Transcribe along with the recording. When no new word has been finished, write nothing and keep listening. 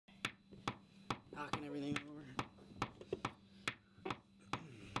knocking everything over.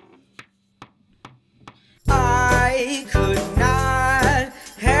 I could not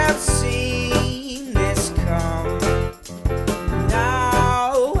have seen this come.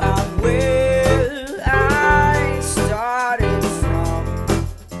 Now I'm where I started from,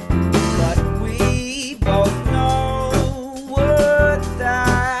 but we both know what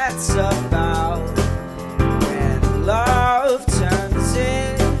that's about. When love turns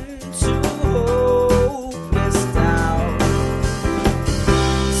into hopeless doubt.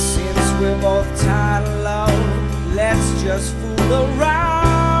 Since we're both tired of love, let's just fool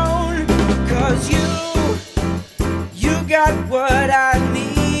around. 'Cause you got what I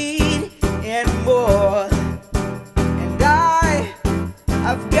need and more, and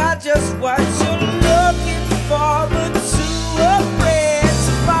I've got just what you're looking for, but too afraid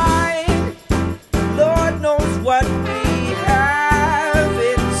to find. Lord knows what we have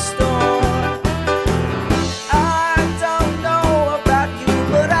in store. I don't know about you,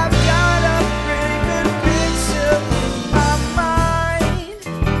 but I've got a pretty good picture in my mind.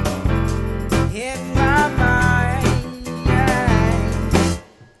 In my mind, yeah.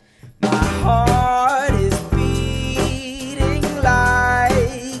 My heart is beating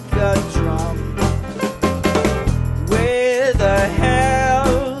like a drum. Where the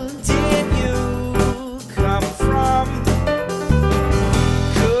hell did you come from?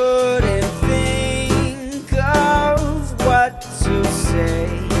 Couldn't think of what to say,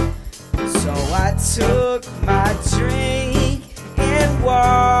 so I took my drink and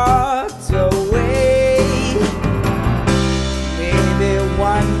walked away. Maybe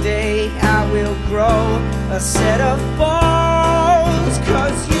one day I will grow a set of balls.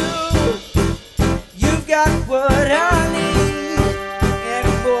 'Cause you've got what I need and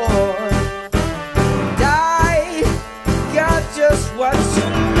more, and I got just what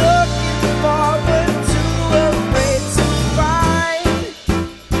you're looking for, but too afraid to find.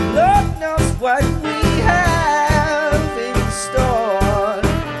 Lord knows what we have in store.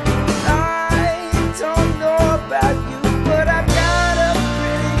 I don't know about you, but I've got a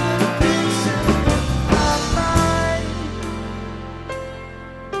pretty good picture in my mind.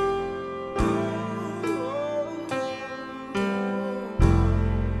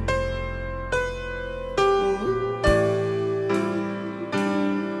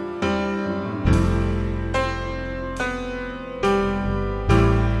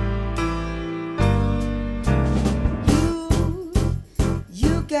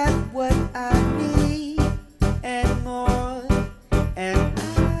 You got what I need and more, and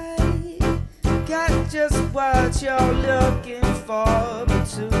I got just what you're looking for, but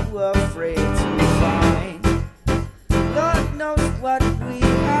too afraid to find. Lord knows what we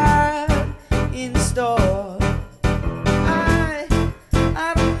have in store. I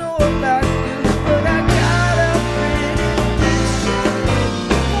don't know about you, but I got a pretty picture in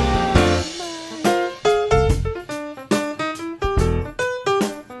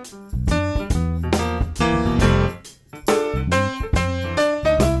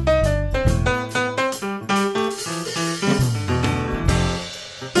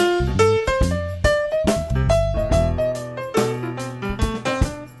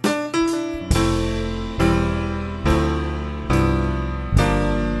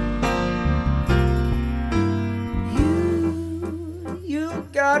You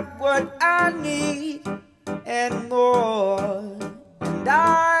got what I need and more, and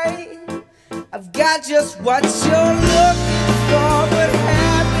I've got just what you're looking for, but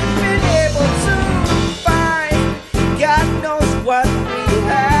haven't been able to find. God knows what we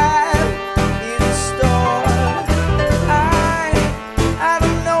have in store. I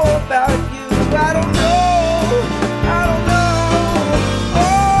don't know about you, I don't know.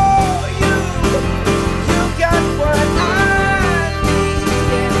 Oh, you got what I need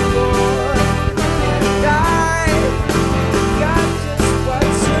and more, and I've got just what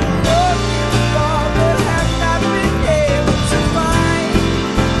you're looking for, but have not been able to find.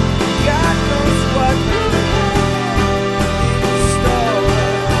 God knows what we have in store.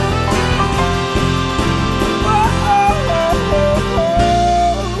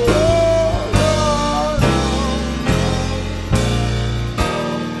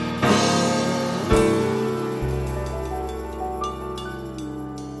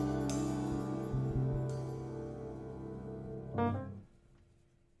 Oh.